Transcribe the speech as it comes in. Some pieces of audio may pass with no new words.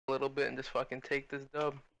a little bit and just fucking take this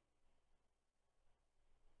dub.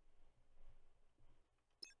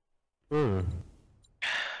 Hmm.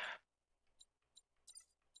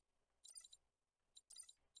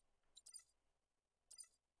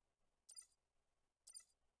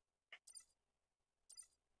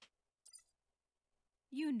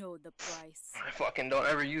 You know the price. I fucking don't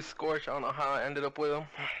ever use Scorch. I don't know how I ended up with him.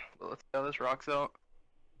 But let's see how this rocks out.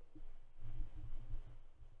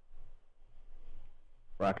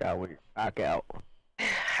 Rock out with rock out.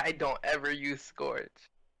 I don't ever use Scorch.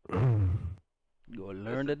 You'll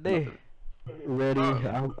learn today. Ready?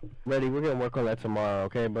 I'm ready. We're gonna work on that tomorrow,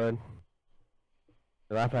 okay, bud?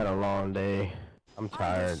 'Cause I've had a long day. I'm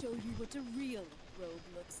tired. I'll show you what a real rogue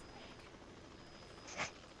looks like.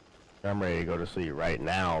 I'm ready to go to sleep right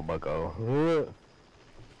now, bucko.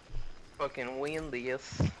 Fucking win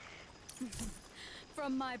this.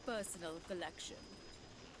 From my personal collection.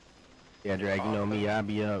 Yeah, Drag, you know me. I'll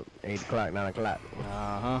be up 8 o'clock, 9 o'clock.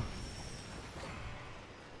 Uh-huh.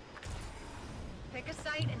 Pick a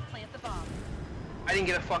site and plant the bomb. I didn't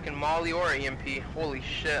get a fucking molly or EMP. Holy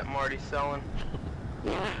shit, I'm already selling.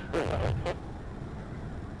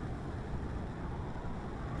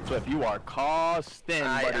 So if you are costing,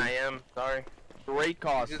 buddy. I am, sorry. Great You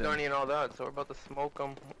costing. don't need all that, so we're about to smoke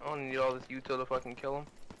them. I don't need all this util to fucking kill them.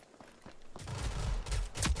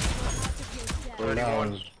 Where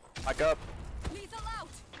now? Back up. Lethal out.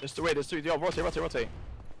 There's two, wait, there's two. Yo, rotate.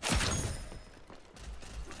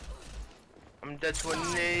 I'm dead to a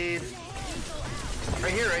nade.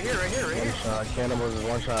 Right here. One shot. Cannibals is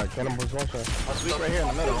one shot. Cannibals one shot. I'll sweep right here in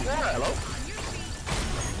the middle. Hello?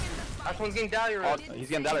 Last one's getting dally Oh, res. he's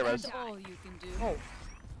getting dally res. That's all you can do.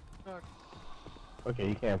 Oh. Okay,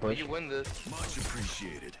 you can't push. You win this. Much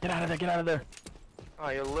appreciated. Get out of there. Oh,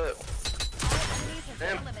 you're lit. Enemies have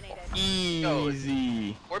been Damn. eliminated.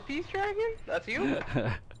 Easy. 4-piece dragon? That's you?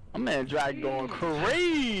 My man Drag going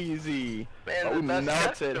crazy. Man, Oh, we the best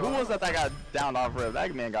melted. test, Who was that got down off rip?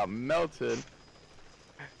 That man got melted.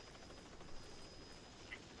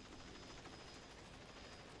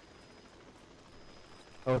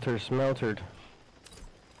 Smeltered.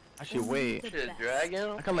 Actually, wait. Shit,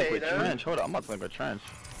 dragon? I can link Okay, with then. trench. Hold up, I'm about to link with trench.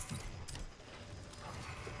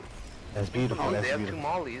 That's beautiful. Oh, That's they have 2 beautiful.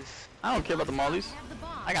 mollies. I don't care about the mollies. Have the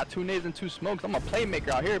bomb. I got 2 nades and 2 smokes. I'm a playmaker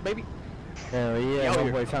out here, baby. Hell yeah, Yo,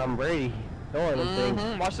 my boy Tom Brady. Throwing them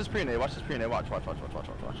things. Watch this pre-nade. Watch.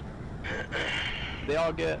 They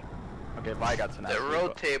all get. Okay, but I got tonight. They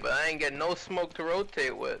rotate, but I ain't get no smoke to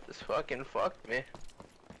rotate with. This fucking fucked me.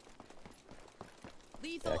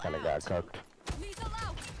 Lethal That kind of out. got cooked. Lethal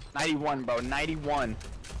out. 91, bro. 91.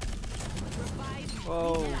 Revive me.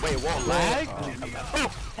 Whoa. Wait, what? Lag?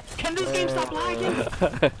 Oh, can this game stop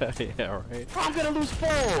lagging? Yeah, right. Bro, I'm gonna lose 4.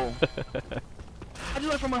 I just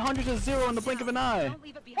went from 100 to 0 in the blink of an eye. Don't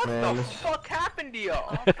leave it What behind. Man, the this- fuck happened to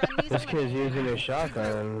y'all? All friendlies This kid's eliminated. using a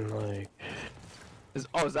shotgun, like... Is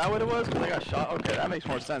that what it was? Cause I got shot? Okay, that makes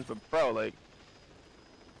more sense, but bro, like...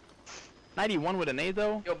 91 with a nade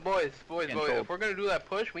though? Yo, boys, Getting cold. if we're gonna do that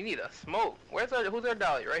push, we need a smoke. Who's our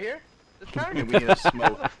dolly? Right here? This guy? We need a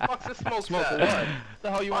smoke. What the fuck's the smoke Smoke for at? what? What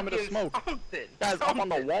the hell you want me to Fucking smoke? Something. Guys, I'm on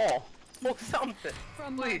the wall. Smoke something.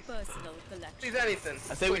 From my Please. personal collection. Please, anything.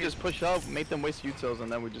 I say we Please. just push up, make them waste utils,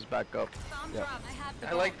 and then we just back up. Bomb Yeah. drop. I have the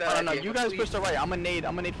I like bomb. that. No, idea, you but guys please. push the right. I'm gonna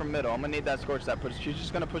nade from middle. I'm gonna nade that scorch that push. She's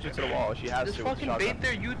just gonna push it to the wall. She has Just to. with fucking shotgun. bait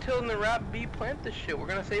their util in the rap B, plant this shit. We're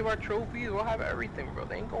gonna save our trophies. We'll have everything, bro.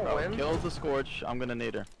 They ain't gonna Bro, win. kills the scorch. I'm gonna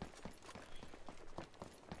nade her.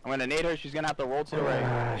 I'm gonna nade her. She's gonna have to roll to the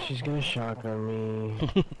right. She's gonna shotgun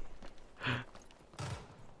me.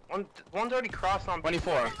 One's already crossed on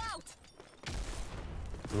 24, Out.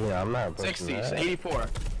 Yeah, I'm not pushing 60, that. 84.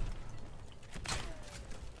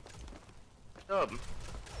 Dub.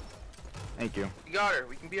 Thank you. You got her.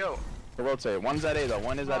 We can be out. The rotate. One's at A though.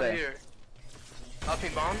 One is at Out A. here. Up me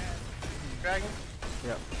bomb. Dragon.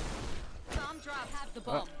 Yep. Bomb drop. Have the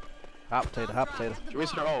bomb. Hot potato, hot potato. She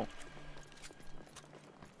wasted her ult.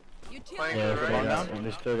 You too. Playing Yeah, for but the they, right down. got,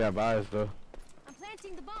 they still got buys though. I'm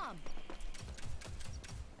planting the bomb.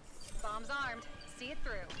 Bomb's armed. See it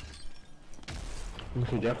through. You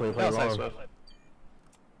can definitely play That was nice, long. Swift.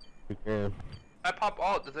 You can. I pop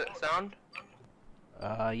alt. Does it sound?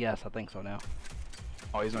 Yes, I think so now.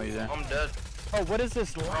 Oh, he's not there. I'm dead. Oh, what is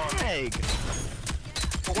this lag?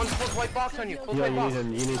 Oh, one's close white box on you. Close Yeah, white box. you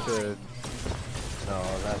need to. No,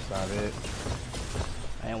 that's not it.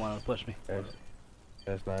 I didn't want to push me.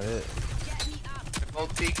 That's not it. Get me up.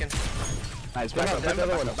 Both peeking. Nice, back up,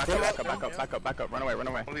 back up, back up, run away,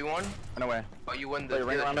 1v1. run away. Oh, you win Wait, this.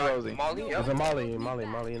 ring Yeah, around the shot. rosy. Molly, There's yep. a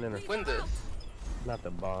Molly in there. Win this. Not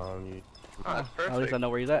the bomb. You. Oh, that's perfect. At least I know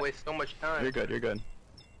where he's at. Waste so much time. You're good, you're good.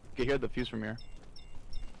 You can hear the fuse from here.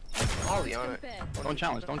 Ollie on it. Don't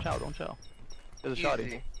challenge, don't chow, don't chow. There's a Easy.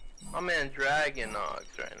 shotty. My man Dragon Nox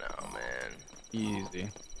right now, man. Easy.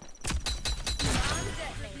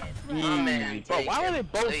 My man Easy. Bro, why were they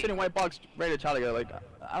both taking sitting white box ready to chow together? Like,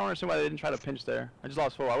 I don't understand why they didn't try to pinch there. I just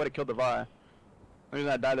lost 4. I would have killed the Vi. The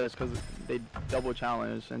reason I died is because they double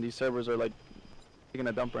challenged, and these servers are like taking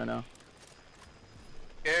a dump right now.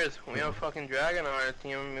 Who cares? We have fucking Dragon on our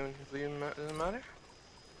team. I mean, doesn't matter.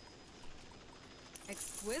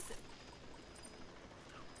 Exquisite.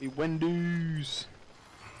 The Wendy's.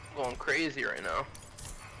 Going crazy right now.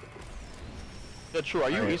 Yeah, true. Are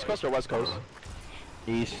you East Coast or West Coast?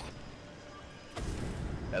 East.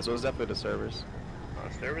 Yeah, so it's definitely the servers.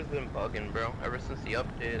 Server's been bugging, bro. Ever since the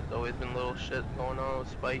update, it's always been little shit going on with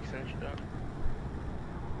spikes and shit.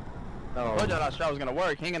 I told y'all that strat was gonna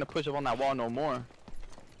work. He ain't gonna push up on that wall no more.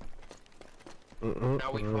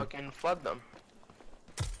 Now we fucking flood them.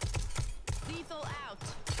 Lethal out.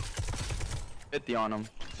 50 on him.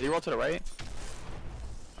 Did he roll to the right?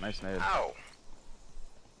 Nice nade. Ow.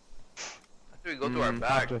 After we go through our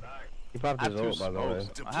back. He popped I have his two ult, by the way.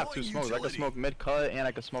 smokes. I have 2 smokes. I can smoke mid cut and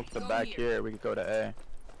I can smoke the back here. We could go to A.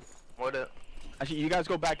 What up? Actually, you guys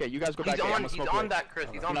go back A. You guys go back A. I'm gonna He's smoke on mid. that, Chris.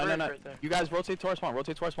 He's on No. right there. You guys rotate towards spawn.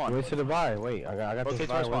 Rotate towards spawn. Wait to the buy. Wait, I got Rotate this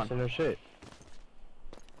buy towards spawn. wasting their shit.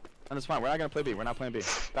 And it's fine. We're not gonna play B. We're not playing B.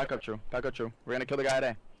 Back up, true. Back up, true. We're gonna kill the guy at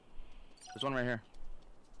A. There's one right here.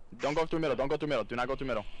 Don't go through middle. Don't go through middle. Do not go through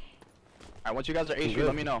middle. Alright, once you guys are A street,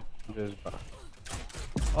 let me know. Just,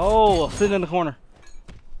 Oh, sitting in the corner.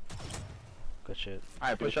 Good shit.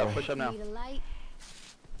 Alright, push up now. Need a light?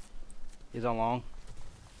 He's on long.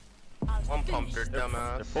 One pumper, They're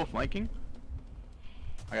dumbass. full flanking?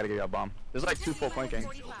 I gotta get you a bomb. There's like 2 full flanking.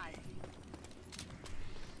 45.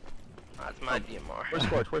 That's my DMR. Where's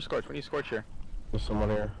Scorch? Where's Scorch? We need Scorch here. there's someone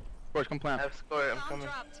here. Scorch, come I plant. have scored. I'm Bomb coming.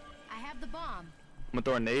 dropped. I have the bomb. I'm gonna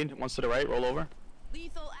throw a nade. One's to the right. Roll over.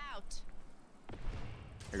 Lethal out.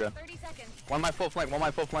 You're good. 30 seconds. One my full flank. One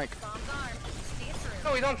my full flank. Bomb's armed. See it through.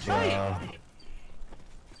 No, he's on site.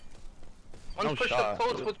 One's No pushed shot. up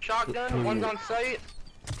close with shotgun. One's on site.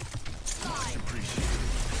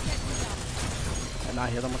 And I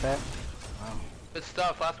hit him with that. Good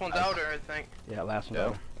stuff. Last one's outer, I think. Yeah, last one. Yeah.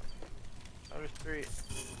 Though. Outer street.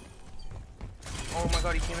 Oh my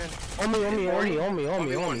god, he came in. On me.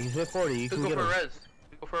 1v1. He's hit 40. You Just can go get for him. res.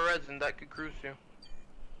 Go for res and that could cruise you.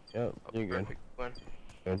 Yep, you're good. Perfect win.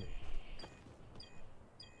 Good.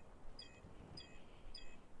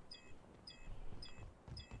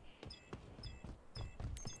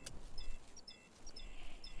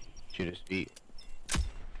 Shoot his feet.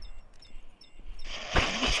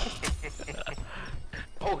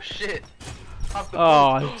 Oh shit. Off the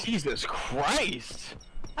Oh, Jesus Christ!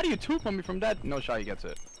 How do you 2-pump me from that? No shot, he gets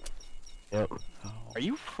it. Yep. Are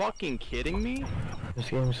you fucking kidding me? This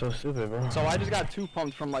game is so stupid, bro. So I just got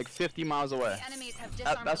 2-pumped from like 50 miles away. Enemies have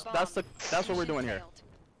disarmed That's the bomb. that's what we're doing here.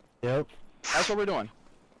 Yep. That's what we're doing.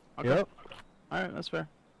 Okay. Yep. All right, that's fair.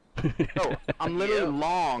 No, I'm literally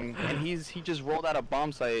long, and he just rolled out a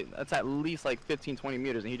bomb site. That's at least like 15-20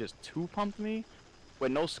 meters, and he just 2-pumped me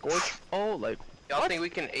with no scorch. Oh, like Y'all what? think we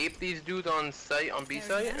can ape these dudes on site, on B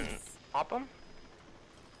Very site, and nice. pop them?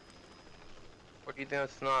 Or do you think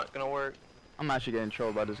that's not gonna work? I'm actually getting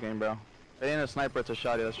trolled by this game, bro. It ain't a sniper, it's a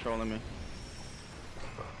shotty that's trolling me.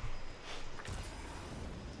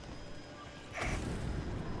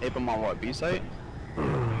 Ape him on what? B site? I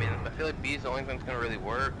mean, I feel like B is the only thing that's gonna really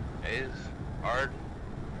work. A is hard.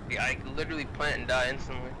 Yeah, I could literally plant and die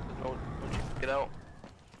instantly. There's no chance to get out.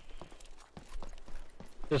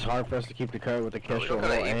 It's hard for us to keep the current with the we Kestrel don't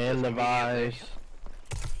gotta ape and this the immediately. Vice.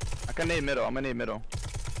 I can nade middle. I'm gonna nade middle.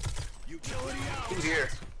 Who's here?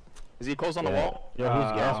 Is he close on the wall? Yo,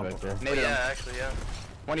 he's gas right there. Oh, Nade him. yeah, actually, yeah.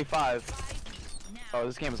 25. Oh,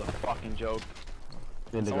 this game is a fucking joke.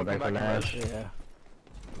 Need to go Someone back to come back and Nash. yeah.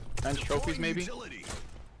 Bench trophies maybe?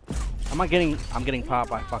 I'm not getting. I'm getting popped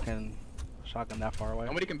by fucking shotgun that far away.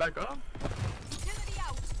 Nobody can back up? Utility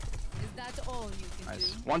out. Is that all you can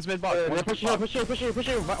Nice. do? One's mid box. One's Push mid here, box. push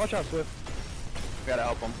here. Watch out, Swift. We gotta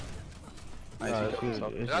help him. Nice. No, he killed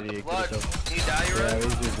himself. it's Got the idiot, blood. kill himself. Can you die, Yeah, right?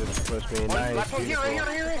 he's just pushed me. Nice. Last one here, right here,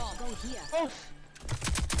 beautiful. right here. Go here. Close.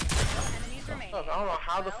 Enemies remaining. I don't know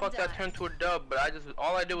how the fuck that turned to a dub, but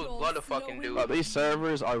all I did was blood a fucking dude. Oh, these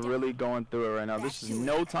servers are really going through it right now. This is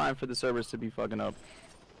no time for the servers to be fucking up.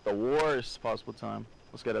 The worst possible time.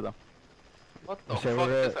 Let's get it though. What the You said fuck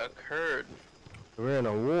we're just occurred? We're in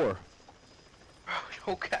a war.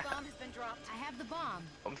 Okay. Bomb has been dropped. I have the bomb.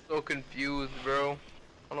 I'm so confused, bro.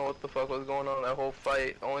 I don't know what the fuck was going on that whole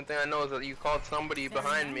fight. The only thing I know is that you called somebody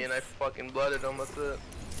behind me and I fucking blooded them, that's it.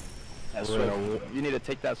 That's We're true. gonna- You need to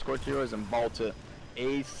take that scorch of yours and ball to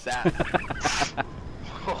ASAP.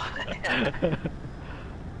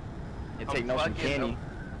 You take notes from Kenny.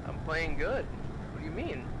 I'm playing good. What do you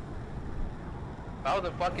mean? If I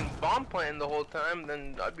wasn't fucking bomb planting the whole time,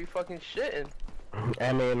 then I'd be fucking shitting.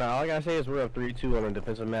 I mean, all I gotta say is we're up 3-2 on a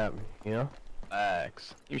defensive map, you know?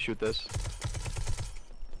 Facts. You shoot this.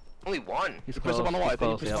 Only one. He's You push up on the wall. I think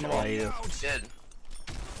you close, pushed on the wall. yeah, he is. Did.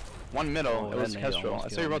 One middle. Oh, It was that nade Kestrel. almost I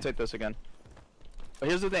say killed you me. rotate this again. But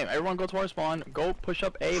here's the thing. Everyone go to our spawn. Go push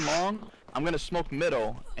up A long. I'm gonna smoke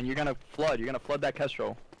middle, and you're gonna flood. You're gonna flood that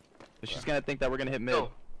Kestrel. She's gonna think that we're gonna hit mid.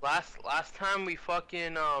 No. Last time we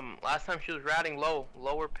fucking last time she was ratting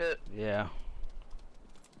lower pit. Yeah.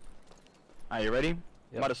 Alright, you ready? Yep.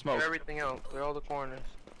 I'm about to smoke. Clear everything out. Clear all the corners.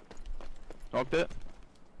 Smoked it.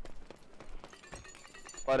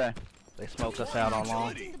 What a. They smoked us out on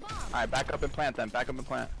long. Alright, back up and plant then. Back up and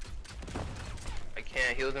plant. I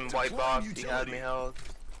can't. He was in white box. He had me held.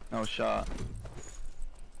 No shot.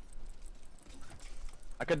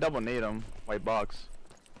 I could double nade him. White box.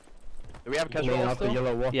 Do we have You nade Kestrel off the still?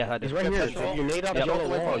 yellow wall. Yeah, I did. He's right here. Kestrel? You nade off the Yep.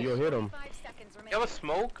 yellow wall, you'll hit him. 5 seconds You have remaining. a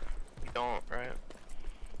smoke? You don't, right?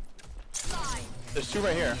 There's two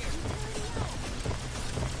right here.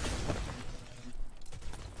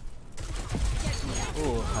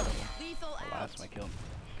 Ooh, Lethal out. that's my kill.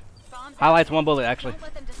 Bombs Highlights out. one bullet actually. Don't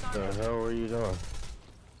let them disarm What us. the hell were you doing?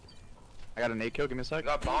 I got a nade kill. Give me a sec.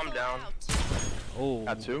 Got bomb down. Oh.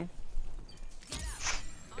 Got two.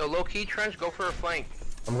 Yo, low key trench. Go for a flank.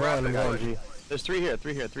 I'm going, G. There's three here.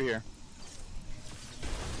 Three here. Three here.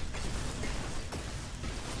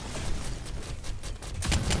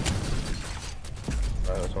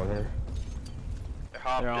 Alright, that's one here. They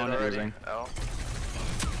hopped They're in on it. already. Using. Oh.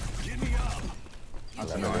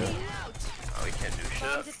 That's annoying. Oh, we can't do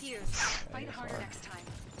Bomb shit. defused. Fight harder next time.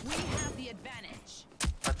 We have the advantage.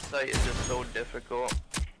 That site is just so difficult.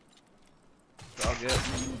 It's all good.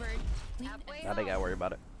 Halfway Now they gotta home. worry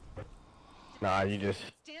about it. Nah, you just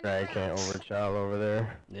I can't overchild over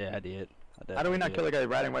there. Yeah, I did. How do we not kill the guy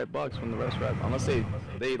riding white bugs when the rest rep? Unless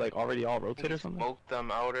they like already all rotate or something? Smoked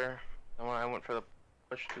them outer. And when I went for the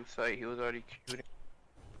push to site, he was already shooting.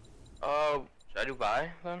 Should I do buy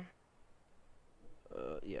then?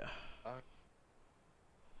 Yeah.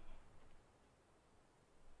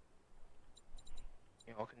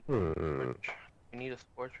 You all can Hmm. You need a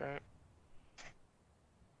sports, right?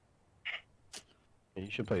 You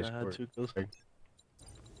should play I had sport. 2 kills. You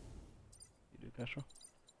do Kestrel?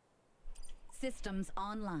 Systems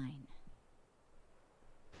online.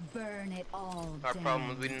 Burn it all Our down. problem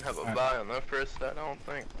was we didn't have a buy on that first set, I don't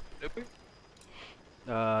think. Did we?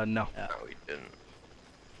 No. No, we didn't.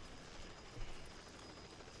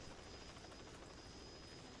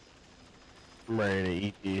 I'm ready to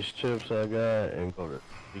eat these chips I got and go to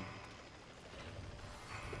sleep.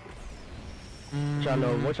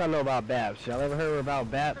 What y'all know about BAPS? Y'all ever heard about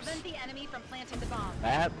BAPS? Prevent the enemy from planting the bomb.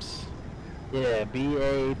 BAPS? Yeah,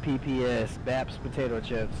 B-A-P-P-S. BAPS potato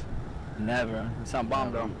chips. Never. It's not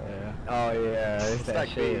bomb though. Yeah. Oh yeah, it's that that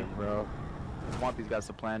shit, big? bro. I want these guys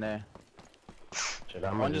to plan A. Shit,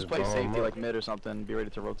 I'm One gonna just play blow 'em safety up. like mid or something. Be ready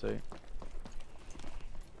to rotate.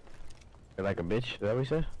 You're like a bitch, is that what you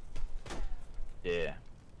said? Yeah.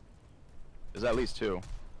 There's at least two.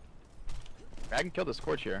 I can kill the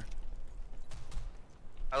Scorch here.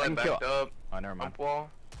 I like can backed kill- up, Oh, never mind. bump wall.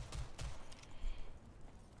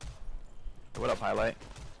 What up, highlight?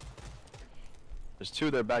 There's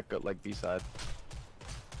two there back up, like B side.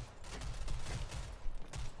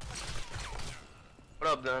 What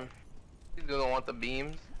up, then? He's gonna want the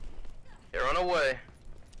beams. Hey, run away.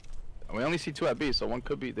 We only see two at B, so one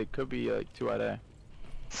could be. They could be like two at A.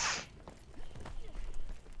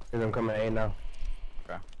 And I'm coming A now.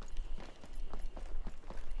 Okay.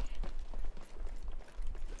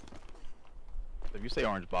 If you say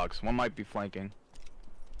orange box, one might be flanking.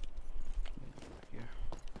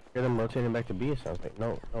 Hear them rotating back to B, it sounds like.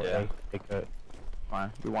 No, Yeah. A. They cut.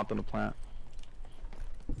 Fine. We want them to plant.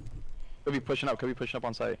 Could be pushing up. Could be pushing up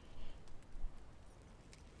on site.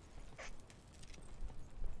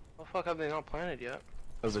 What the fuck have they not planted yet?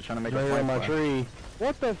 Because they're trying to make Right a on flank my play. tree.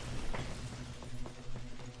 What the?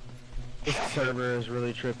 This server is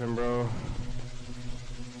really tripping, bro.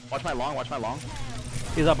 Watch my long. Watch my long.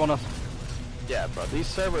 He's up on us. Yeah, bro. These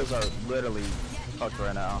servers are literally fucked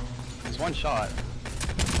right now. It's one shot.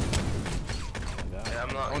 Yeah,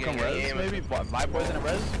 I'm not One come getting any res, aim. maybe? What, 5 poison and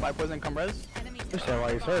res? 5 poison come res? Enemy I understand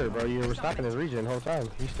why he's hurt, bro. You were stopping his region the whole time.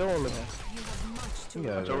 He's still on the.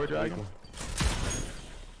 Yeah, Watch over, Dragon.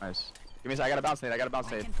 Nice. Give me a sec. I got a bounce nade. I got a bounce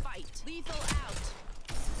nade. Can fight. Lethal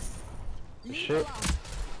out. Shit.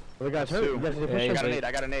 Well, the guy's hurt. Two. You guys need to Yeah, push you I got a him. nade.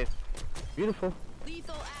 I got a nade. Beautiful.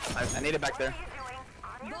 Lethal out. I need it back there.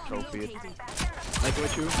 Bomb Trophy. located. Nice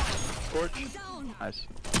with you. Scorch. Down. Nice.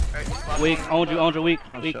 Weak. Owned you weak.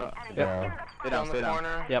 Nice Weak. shot. Yep. Yeah. Stay down, stay down.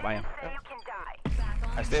 Corner. Yep, I am.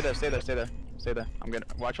 I stay there, stay there, stay there. Stay there. I'm gonna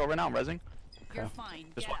watch over now, I'm rezzing. You're fine.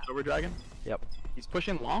 Just Get watch up. over Dragon. Yep. He's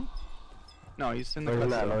pushing long? No, he's in the No, he's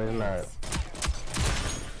clutch not. still. No, he's not.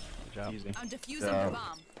 Good job. Easy. I'm defusing Yeah. the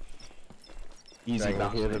bomb. Easy Dragon,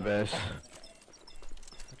 bounce. you're the best.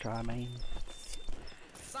 Good try, man.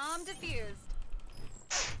 Bomb defused.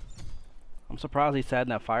 I'm surprised he sat in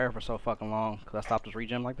that fire for so fucking long. Cause I stopped his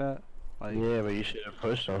regen like that. Like, Yeah, but you should have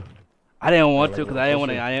pushed him. I didn't want like to, a cause I didn't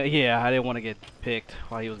want to. pussy. Yeah, I didn't want to get picked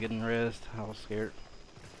while he was getting rezzed. I was scared.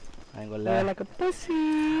 I ain't gonna lie. Yeah, like a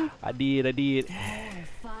pussy. I did. More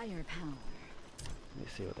firepower. Let me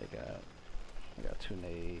see what they got. I got 2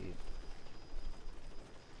 nades.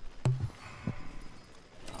 I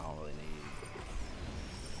don't really need.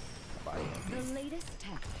 Body empty. The latest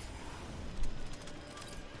tech.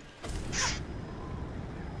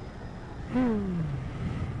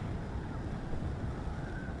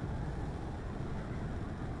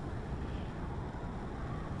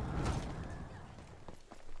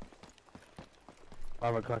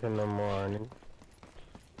 Five o'clock in the morning.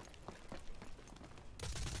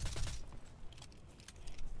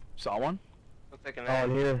 Saw one? Looks like an Oh,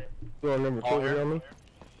 in here. You on number 2 Oh, over here? here on me?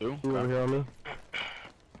 Two? You over Okay. here on me?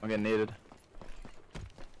 I'm getting naded.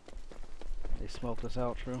 They smoked us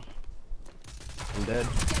out, true. I'm dead.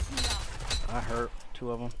 Get me up. I hurt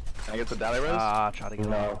 2 of them. Can I get the dally res? Try to get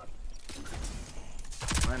them. No.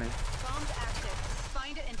 Running. Bomb's active.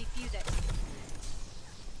 Find it and defuse it.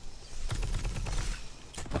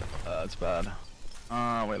 That's bad.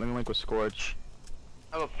 Wait, let me link with Scorch.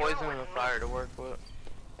 I have a poison and a fire to work with.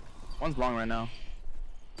 One's long right now.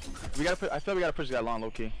 We gotta put. I feel we gotta push that long, low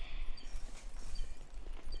key.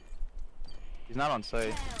 He's not on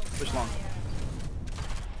site. Push long.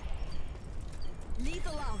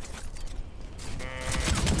 Lethal out.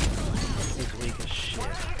 He's weak as shit.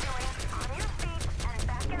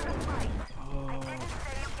 Oh.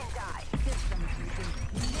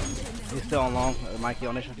 He's still on long. Mikey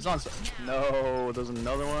on nation. He's on. No, there's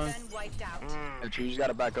another one. Then wiped out. And you just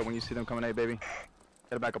gotta back up when you see them coming, hey baby.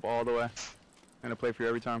 Gotta back up all the way. I'm gonna play for you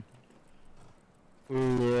every time.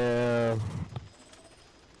 Yeah.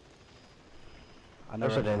 I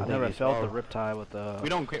That's what I never think he's felt the on. riptide with the. We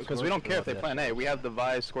don't, because we don't care if they plan A. We have the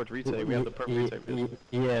Vice, Scorch retake. We have the perfect retake. vision.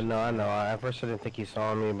 Yeah, no, I know. At first I didn't think he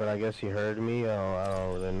saw me, but I guess he heard me. I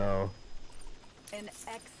don't really know. An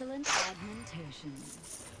excellent augmentation.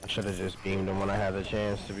 I should have just beamed him when I had the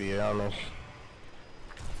chance, to be honest.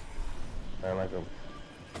 I like him.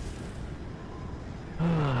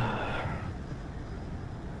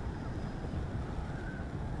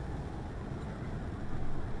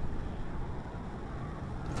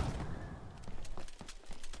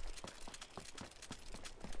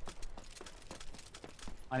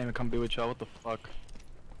 I didn't even come be with y'all. What the fuck?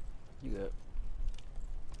 You good?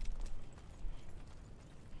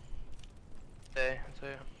 Hey, that's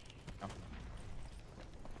it.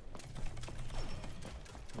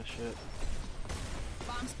 Good shit.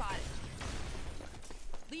 Bomb spotted.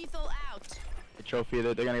 Lethal out. The trophy,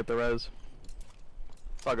 they're gonna get the res.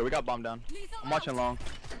 Fuck it, we got bomb down. Lethal I'm watching long.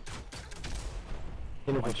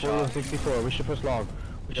 You know, for One 40 and shot. 64, we should push long.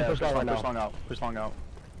 We should Yeah, push long right push now. long out. Push long out.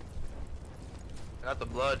 I got the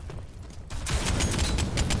blood.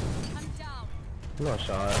 I'm down. No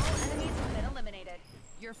shot. Enemies have been eliminated.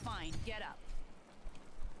 You're fine. Get up.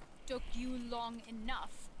 Took you long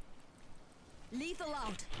enough. Lethal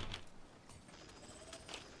out.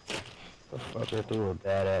 The fucker threw a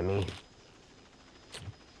bat at me.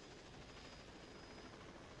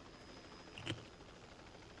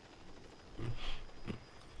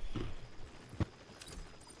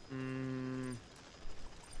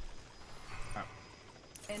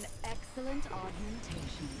 An excellent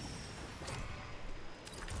augmentation.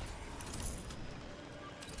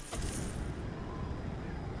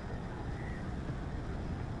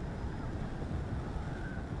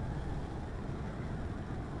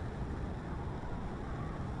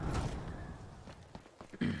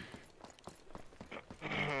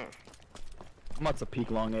 I'm about to peek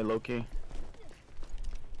long A, low key.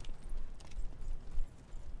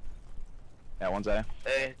 Yeah, one's A.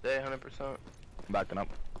 Hey, 100%. I'm backing up.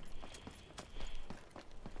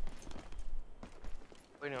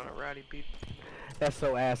 Waiting on a ratty beep. That's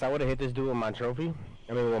so ass. I would have hit this dude with my trophy.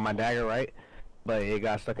 I mean, with my dagger, right? But it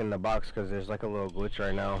got stuck in the box because there's like a little glitch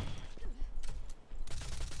right now.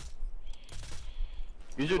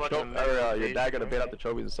 Use your, Watching your page. dagger to bait out the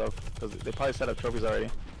trophies and stuff, because they probably set up trophies already.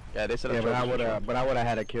 Yeah, they said Yeah, but I trophies for would have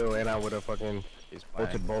had a kill, and I would have fucking He's playing.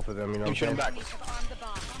 ulted both of them. You know Team what shoot I'm him saying? back. Enemies have armed the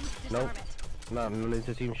bomb. Nope. Disarm it. No, no need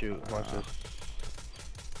to team shoot. Watch this.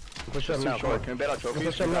 Push up Too now. Come short. on. Can we bet our trophies?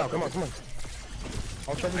 Push up now. Come on, come on.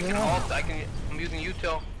 All I trophies can in now. ult. I'm using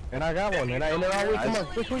util. And I got one. And I ended all week. Come on.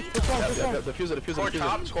 Push one. Push one. Push one. Defuse it, defuse Core it, defuse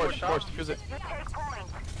top, it. core Scorch, top. defuse it.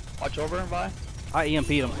 Watch over, Vi. I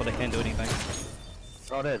EMP'd them so they can't do anything.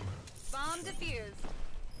 All dead. Bomb defused.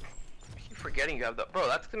 I keep forgetting you have the bro.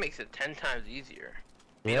 That makes it 10 times easier.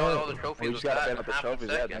 Yeah. You know all the We trophies just with gotta that bet in out the half a trophies,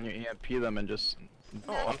 yeah, second. then you EMP them and just...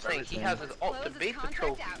 No, I'm saying he has his ult to Close bait his the contract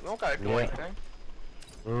trophy. out. We don't gotta do Yeah. anything.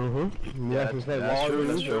 Mm-hmm. Yeah, That's that's true,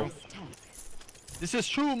 that's true. Tactics. This is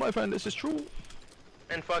true, my friend, this is true.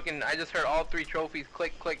 And fucking, I just heard all 3 trophies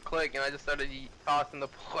click, click, click, and I just started tossing the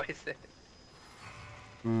poison.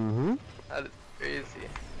 Mm-hmm. That is crazy.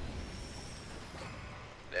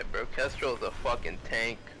 Yeah, bro, Kestrel's a fucking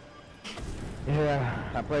tank.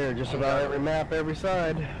 Yeah, I play her just about every map, every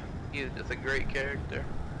side. He is just a great character.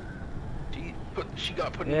 She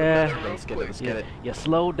got put in Yeah. the better real Let's get it, quick. let's get it. You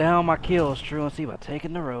slowed down my kills, True, and see by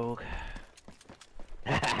taking the rogue.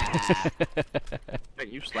 Hey,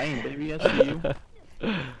 you slain, baby, I see you.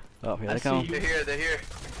 Oh, here I they see come. you. They're here, they're here.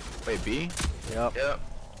 Wait, B? Yep. Yep.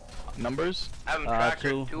 Numbers? I have them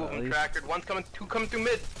trackered. 2 of at them least. trackered. One's coming, 2 coming through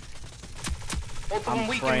mid. Both of I'm them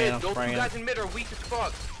weak in spraying, mid. I'm Those spraying. 2 guys in mid are weak as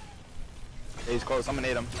fuck. Yeah, he's close, I'm gonna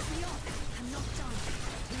nade him.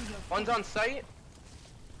 One's on site.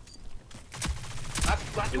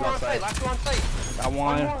 Last 2 He's are on on site. site. Last 2 on site. Got One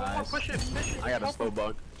one more, Nice. push it, push it. I got a slow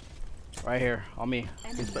bug. right here on me.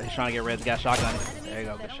 He's trying to get red. He's got a shotgun. There you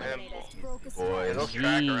go. Enemies Good have shit. been eliminated. Yeah, those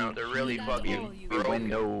track around, they're really fucking broken.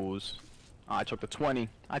 Windows. Oh, I took the 20.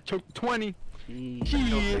 I took the 20.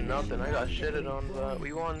 Nothing, nothing. I got shitted on, but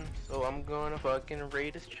we won. So I'm gonna fucking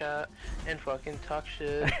raid his chat and fucking talk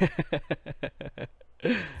shit.